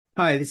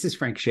Hi, this is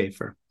Frank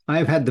Schaeffer. I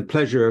have had the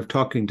pleasure of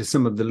talking to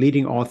some of the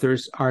leading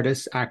authors,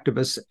 artists,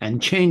 activists,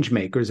 and change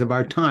makers of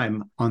our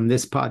time on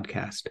this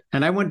podcast.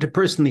 And I want to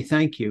personally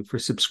thank you for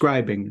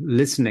subscribing,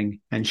 listening,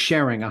 and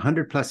sharing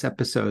 100 plus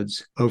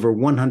episodes over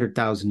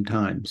 100,000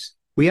 times.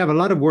 We have a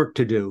lot of work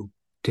to do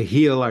to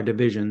heal our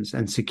divisions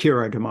and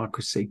secure our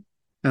democracy.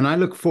 And I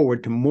look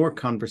forward to more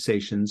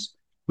conversations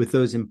with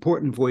those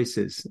important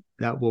voices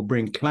that will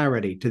bring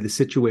clarity to the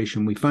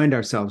situation we find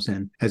ourselves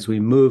in as we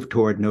move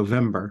toward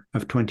November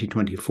of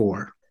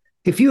 2024.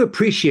 If you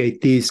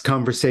appreciate these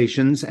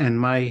conversations and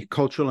my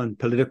cultural and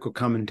political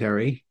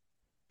commentary,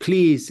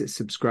 please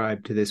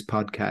subscribe to this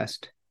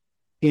podcast,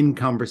 In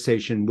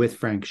Conversation with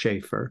Frank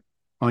Schaeffer,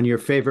 on your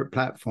favorite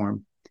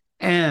platform,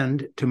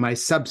 and to my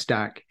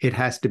Substack, It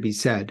Has to Be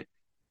Said,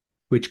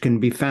 which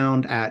can be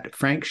found at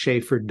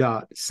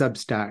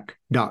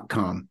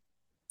frankschaeffer.substack.com.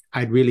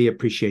 I'd really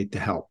appreciate the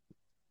help.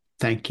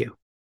 Thank you.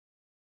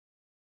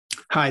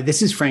 Hi,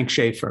 this is Frank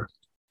Schaeffer.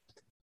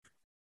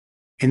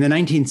 In the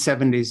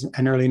 1970s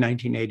and early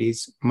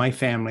 1980s, my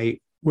family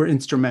were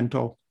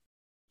instrumental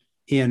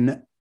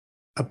in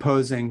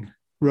opposing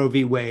Roe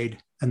v. Wade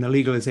and the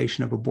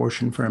legalization of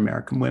abortion for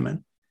American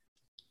women.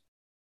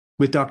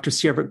 With Dr.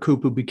 Schaeffer,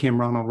 who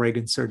became Ronald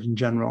Reagan's Surgeon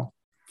General,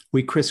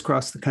 we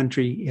crisscrossed the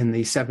country in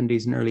the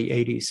 70s and early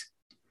 80s,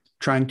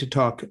 trying to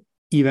talk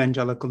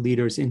evangelical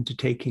leaders into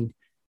taking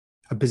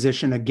a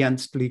position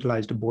against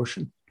legalized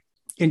abortion.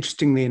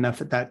 Interestingly enough,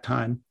 at that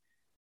time,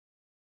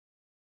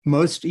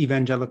 most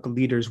evangelical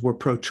leaders were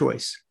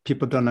pro-choice.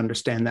 People don't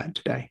understand that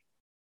today.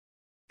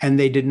 And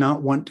they did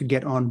not want to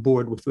get on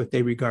board with what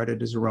they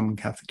regarded as a Roman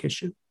Catholic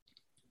issue.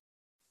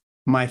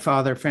 My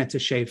father,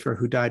 Francis Schaeffer,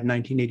 who died in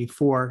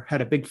 1984, had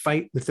a big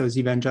fight with those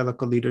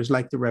evangelical leaders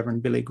like the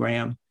Reverend Billy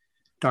Graham,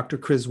 Dr.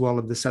 Criswell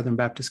of the Southern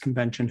Baptist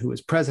Convention, who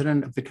was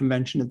president of the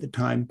convention at the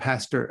time,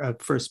 pastor of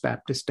First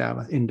Baptist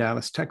in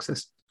Dallas,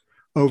 Texas,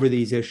 over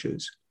these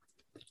issues.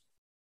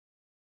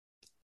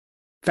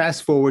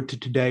 Fast forward to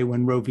today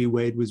when Roe v.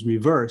 Wade was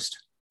reversed,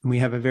 and we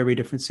have a very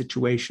different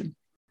situation.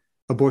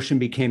 Abortion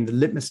became the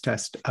litmus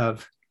test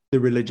of the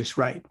religious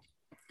right.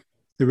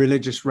 The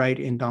religious right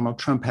in Donald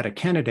Trump had a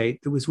candidate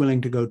that was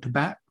willing to go to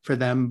bat for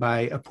them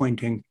by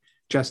appointing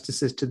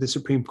justices to the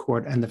Supreme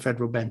Court and the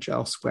federal bench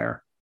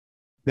elsewhere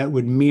that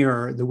would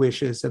mirror the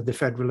wishes of the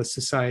Federalist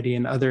Society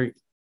and other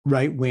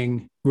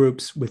right-wing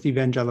groups with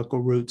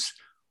evangelical roots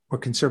or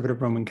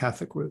conservative Roman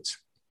Catholic roots.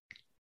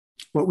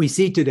 What we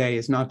see today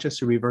is not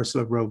just a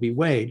reversal of Roe v.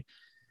 Wade.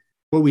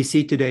 What we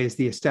see today is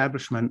the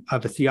establishment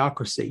of a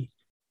theocracy,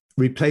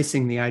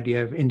 replacing the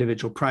idea of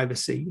individual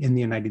privacy in the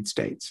United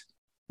States.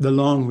 The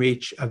long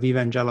reach of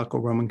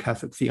evangelical Roman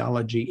Catholic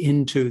theology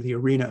into the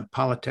arena of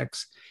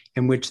politics,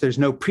 in which there's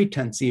no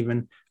pretense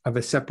even of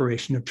a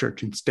separation of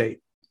church and state.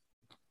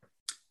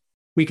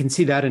 We can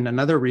see that in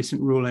another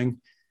recent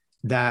ruling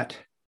that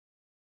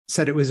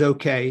said it was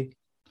okay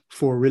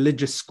for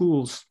religious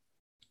schools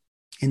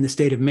in the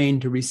state of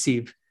Maine to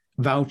receive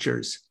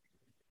vouchers,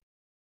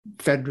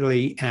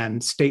 federally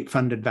and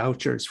state-funded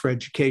vouchers for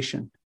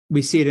education.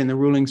 We see it in the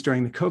rulings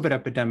during the COVID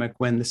epidemic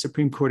when the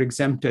Supreme Court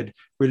exempted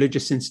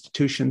religious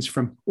institutions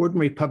from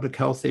ordinary public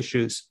health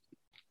issues,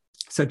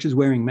 such as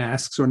wearing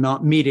masks or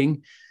not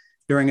meeting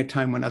during a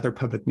time when other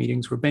public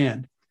meetings were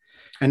banned.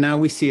 And now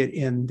we see it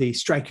in the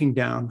striking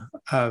down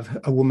of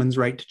a woman's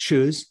right to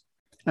choose.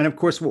 And of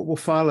course, what will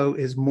follow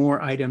is more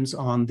items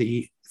on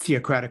the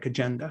theocratic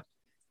agenda.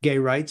 Gay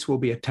rights will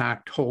be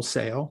attacked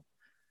wholesale.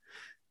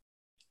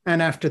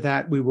 And after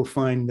that, we will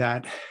find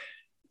that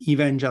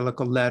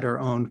evangelical-led or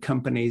owned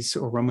companies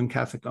or Roman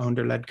Catholic-owned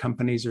or led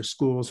companies or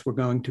schools were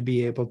going to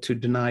be able to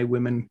deny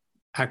women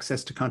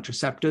access to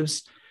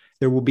contraceptives.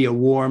 There will be a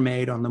war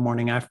made on the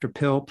morning after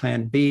pill,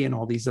 Plan B, and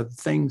all these other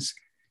things.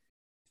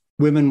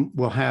 Women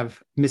will have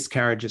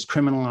miscarriages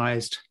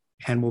criminalized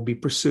and will be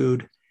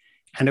pursued.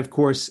 And of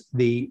course,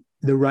 the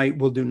right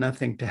will do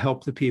nothing to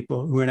help the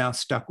people who are now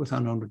stuck with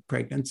unwanted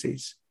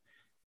pregnancies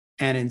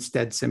and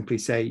instead simply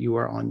say, you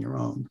are on your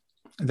own.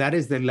 That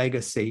is the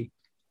legacy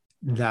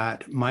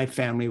that my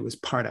family was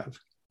part of.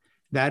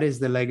 That is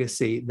the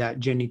legacy that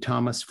Jenny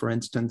Thomas, for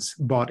instance,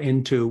 bought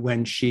into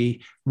when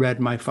she read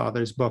my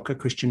father's book, A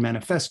Christian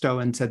Manifesto,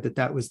 and said that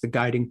that was the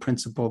guiding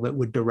principle that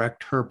would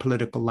direct her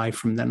political life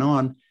from then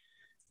on,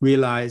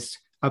 realized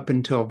up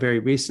until very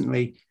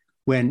recently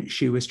when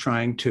she was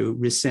trying to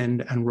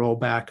rescind and roll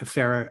back a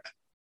fair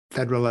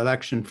federal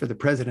election for the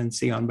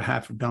presidency on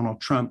behalf of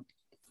Donald Trump.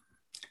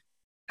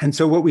 And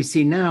so what we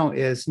see now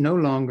is no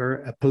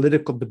longer a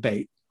political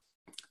debate.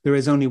 There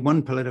is only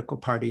one political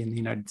party in the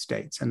United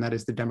States, and that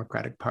is the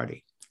Democratic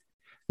Party.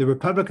 The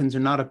Republicans are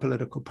not a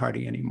political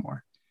party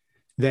anymore.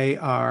 They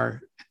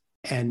are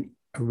a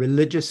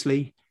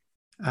religiously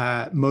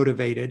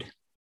motivated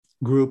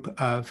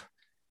group of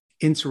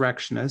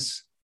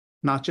insurrectionists,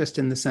 not just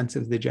in the sense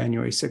of the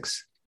January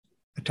 6th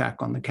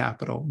attack on the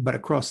Capitol, but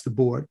across the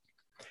board.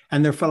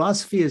 And their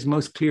philosophy is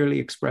most clearly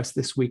expressed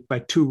this week by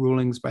two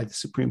rulings by the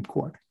Supreme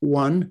Court.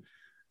 One,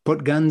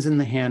 put guns in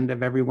the hand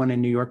of everyone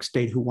in New York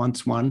State who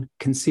wants one,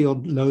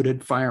 concealed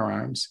loaded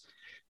firearms.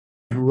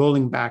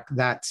 rolling back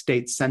that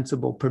state's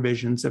sensible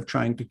provisions of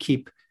trying to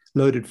keep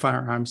loaded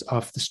firearms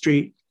off the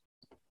street.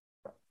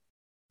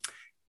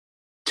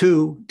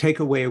 2, take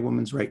away a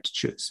woman's right to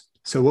choose.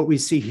 So what we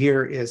see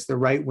here is the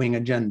right-wing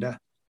agenda.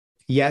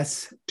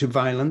 Yes to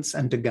violence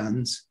and to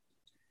guns,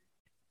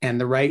 and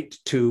the right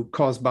to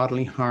cause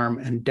bodily harm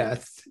and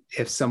death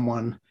if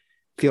someone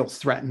feels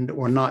threatened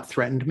or not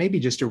threatened, maybe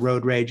just a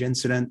road rage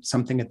incident,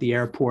 something at the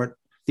airport,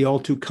 the all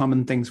too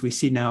common things we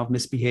see now of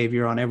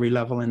misbehavior on every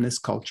level in this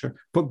culture.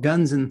 Put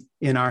guns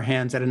in our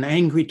hands at an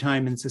angry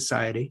time in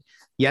society.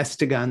 Yes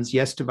to guns,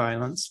 yes to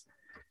violence,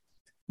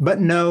 but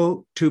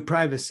no to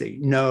privacy,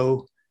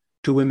 no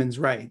to women's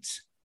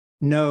rights,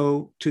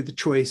 no to the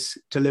choice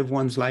to live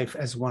one's life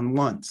as one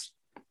wants.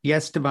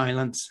 Yes to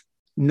violence,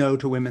 no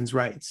to women's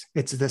rights.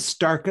 It's the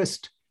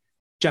starkest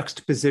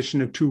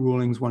juxtaposition of two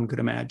rulings one could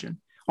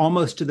imagine,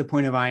 almost to the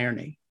point of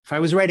irony. If I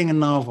was writing a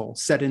novel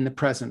set in the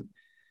present,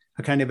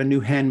 a kind of a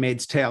new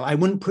Handmaid's Tale, I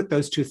wouldn't put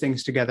those two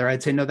things together.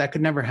 I'd say, no, that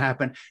could never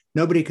happen.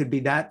 Nobody could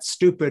be that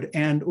stupid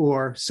and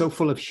or so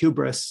full of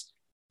hubris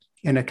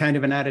in a kind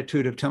of an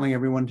attitude of telling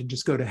everyone to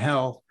just go to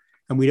hell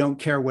and we don't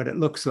care what it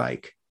looks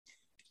like,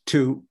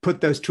 to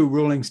put those two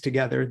rulings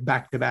together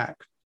back to back.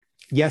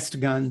 Yes to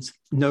guns,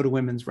 no to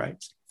women's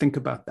rights. Think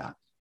about that.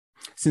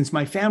 Since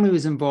my family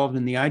was involved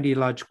in the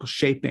ideological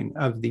shaping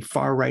of the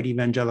far-right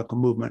evangelical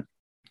movement,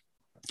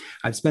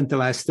 I've spent the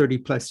last 30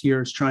 plus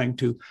years trying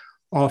to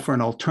offer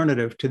an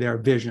alternative to their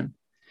vision.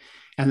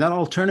 And that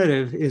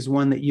alternative is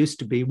one that used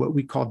to be what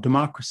we call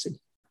democracy.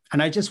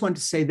 And I just want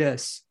to say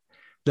this,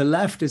 the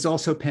left is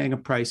also paying a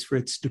price for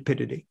its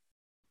stupidity.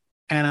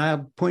 And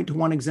I'll point to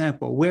one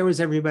example. Where was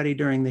everybody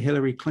during the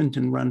Hillary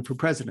Clinton run for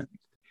president?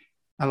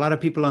 A lot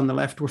of people on the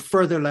left were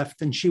further left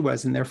than she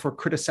was, and therefore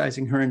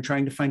criticizing her and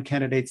trying to find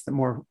candidates that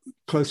more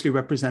closely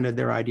represented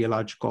their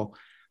ideological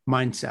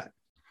mindset.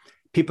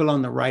 People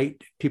on the right,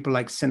 people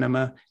like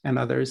Sinema and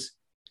others,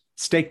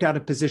 staked out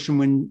a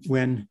position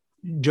when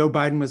Joe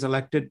Biden was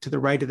elected to the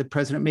right of the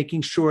president,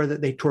 making sure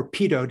that they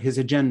torpedoed his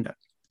agenda.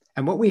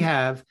 And what we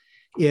have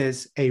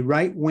is a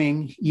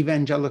right-wing,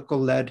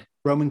 evangelical-led,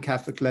 Roman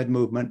Catholic-led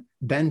movement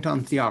bent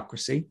on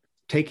theocracy,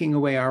 taking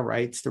away our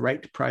rights, the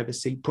right to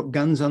privacy, put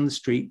guns on the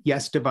street,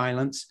 yes to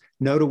violence,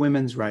 no to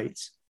women's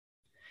rights.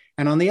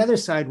 And on the other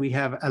side, we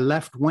have a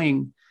left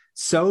wing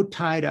so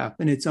tied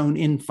up in its own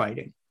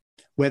infighting,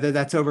 whether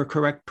that's over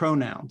correct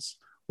pronouns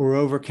or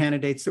over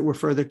candidates that were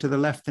further to the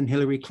left than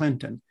Hillary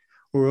Clinton,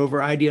 or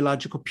over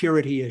ideological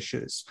purity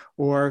issues,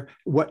 or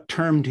what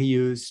term to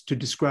use to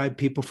describe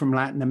people from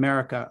Latin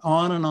America,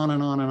 on and on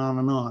and on and on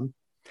and on.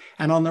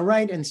 And on the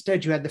right,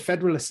 instead, you had the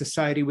Federalist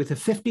Society with a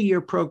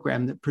 50-year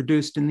program that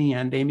produced, in the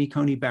end, Amy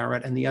Coney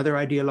Barrett and the other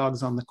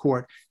ideologues on the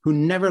court who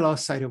never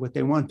lost sight of what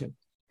they wanted.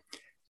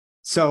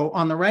 So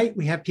on the right,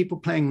 we have people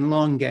playing the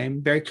long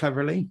game very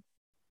cleverly,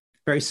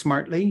 very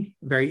smartly,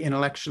 very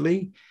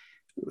intellectually,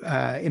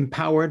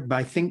 empowered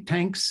by think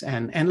tanks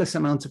and endless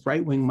amounts of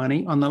right-wing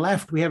money. On the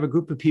left, we have a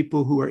group of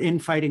people who are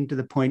infighting to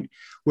the point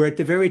where at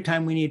the very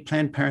time we need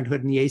Planned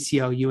Parenthood and the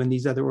ACLU and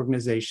these other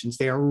organizations,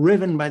 they are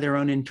riven by their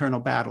own internal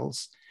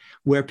battles,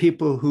 where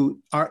people who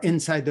are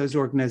inside those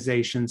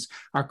organizations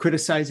are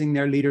criticizing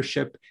their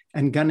leadership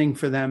and gunning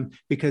for them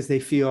because they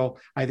feel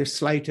either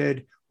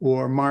slighted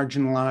or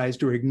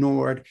marginalized or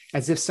ignored,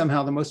 as if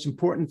somehow the most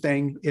important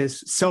thing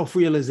is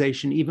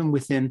self-realization, even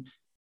within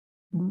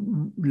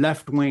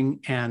left-wing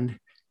and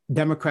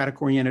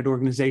democratic-oriented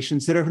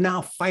organizations that are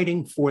now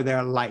fighting for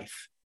their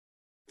life.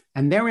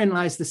 And therein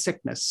lies the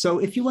sickness. So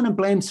if you want to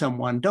blame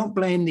someone, don't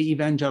blame the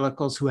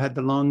evangelicals who had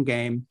the long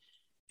game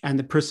and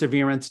the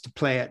perseverance to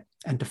play it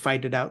and to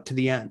fight it out to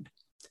the end.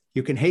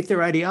 You can hate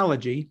their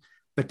ideology,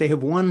 but they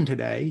have won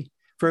today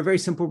for a very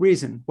simple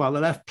reason. While the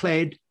left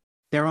played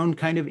their own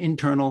kind of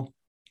internal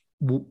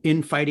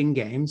infighting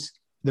games,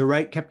 the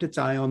right kept its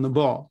eye on the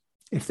ball.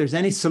 If there's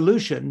any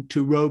solution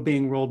to Roe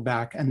being rolled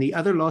back and the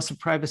other loss of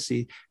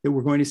privacy that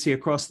we're going to see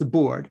across the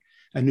board,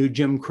 a new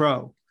Jim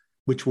Crow,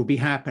 which will be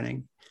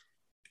happening,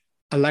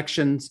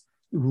 elections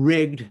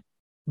rigged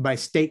by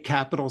state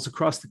capitals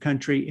across the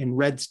country in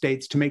red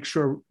states to make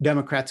sure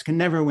Democrats can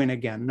never win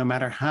again, no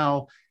matter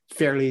how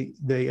fairly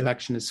the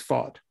election is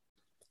fought,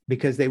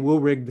 because they will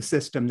rig the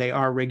system. They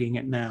are rigging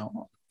it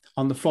now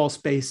on the false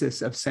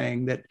basis of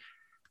saying that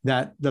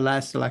the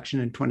last election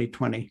in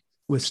 2020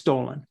 was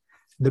stolen,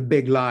 the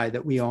big lie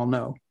that we all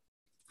know.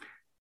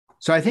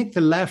 So I think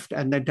the left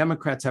and the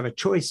Democrats have a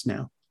choice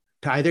now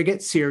to either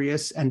get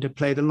serious and to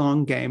play the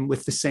long game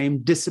with the same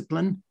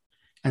discipline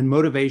and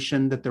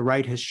motivation that the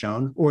right has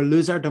shown, or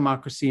lose our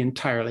democracy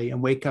entirely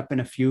and wake up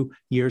in a few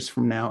years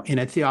from now in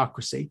a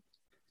theocracy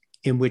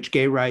in which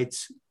gay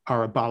rights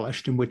are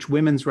abolished, in which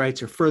women's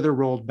rights are further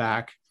rolled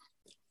back,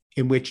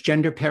 in which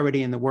gender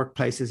parity in the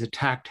workplace is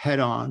attacked head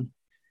on,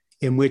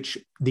 in which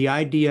the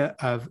idea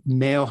of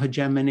male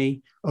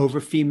hegemony over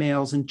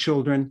females and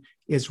children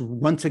is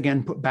once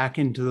again put back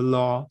into the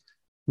law,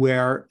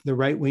 where the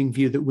right-wing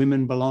view that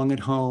women belong at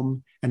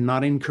home and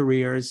not in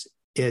careers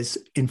is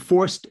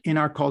enforced in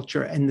our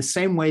culture in the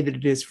same way that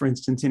it is, for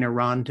instance, in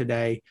Iran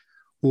today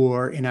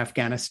or in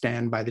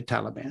Afghanistan by the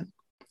Taliban.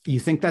 you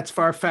think that's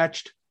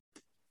far-fetched?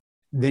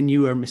 Then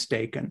you are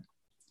mistaken,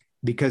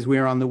 because we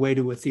are on the way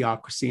to a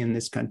theocracy in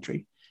this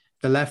country.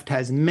 The left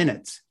has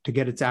minutes to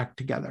get its act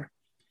together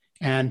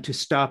and to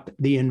stop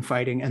the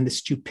infighting and the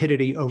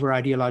stupidity over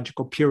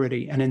ideological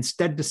purity, and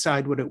instead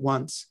decide what it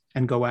wants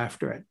and go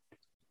after it.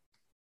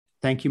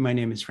 Thank you. My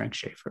name is Frank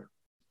Schaeffer.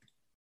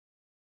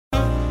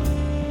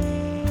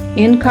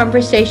 In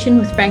Conversation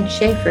with Frank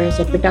Schaeffer is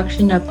a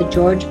production of the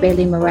George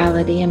Bailey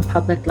Morality and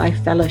Public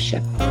Life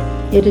Fellowship.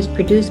 It is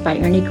produced by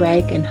Ernie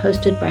Gregg and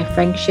hosted by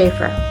Frank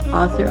Schaeffer,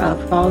 author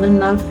of Fall in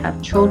Love,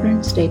 Have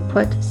Children, Stay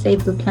Put,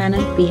 Save the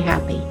Planet, Be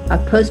Happy, a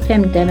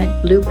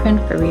post-pandemic blueprint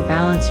for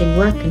rebalancing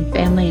work and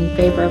family in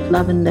favor of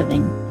love and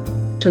living.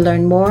 To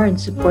learn more and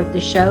support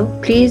the show,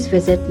 please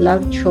visit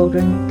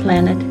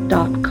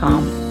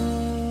lovechildrenplanet.com.